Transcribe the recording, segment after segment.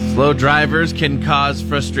Slow drivers can cause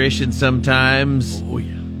frustration sometimes. Oh,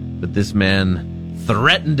 yeah. But this man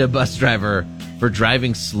threatened a bus driver for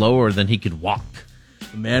driving slower than he could walk.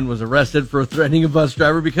 The man was arrested for threatening a bus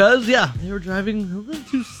driver because, they were driving a little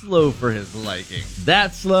too slow for his liking.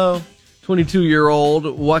 That slow? 22-year-old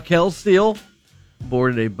Wakel Steele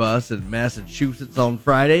boarded a bus in Massachusetts on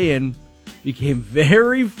Friday and became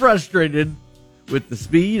very frustrated with the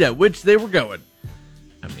speed at which they were going.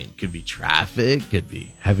 I mean, could be traffic, could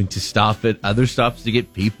be having to stop at other stops to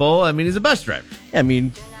get people. I mean, he's a bus driver. I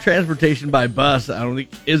mean, transportation by bus, I don't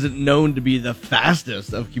think, isn't known to be the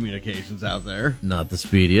fastest of communications out there. Not the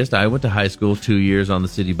speediest. I went to high school 2 years on the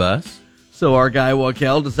city bus. So our guy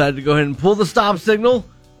Wakel decided to go ahead and pull the stop signal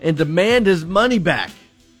and demand his money back.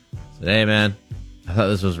 Said, hey, man, I thought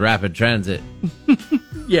this was rapid transit.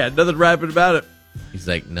 Yeah, nothing rapid about it. He's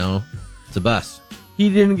like, no, it's a bus. He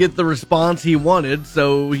didn't get the response he wanted,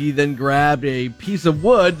 so he then grabbed a piece of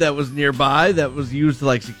wood that was nearby that was used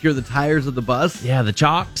to, secure the tires of the bus. Yeah, the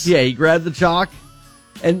chocks. Yeah, he grabbed the chalk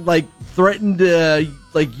and, threatened to,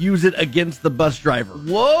 use it against the bus driver.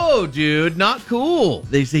 Whoa, dude, not cool.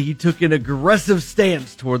 They say he took an aggressive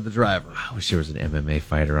stance toward the driver. I wish there was an MMA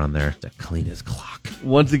fighter on there to clean his clock.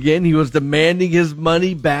 Once again, he was demanding his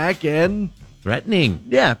money back and... Threatening.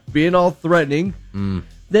 Yeah, being all threatening.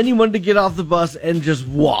 Then he wanted to get off the bus and just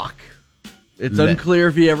walk. It's unclear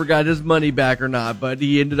if he ever got his money back or not, but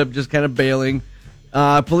he ended up just kind of bailing.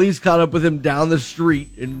 Police caught up with him down the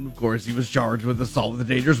street, and of course he was charged with assault with a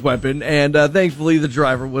dangerous weapon, and thankfully the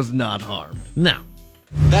driver was not harmed. No.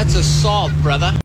 That's assault, brother.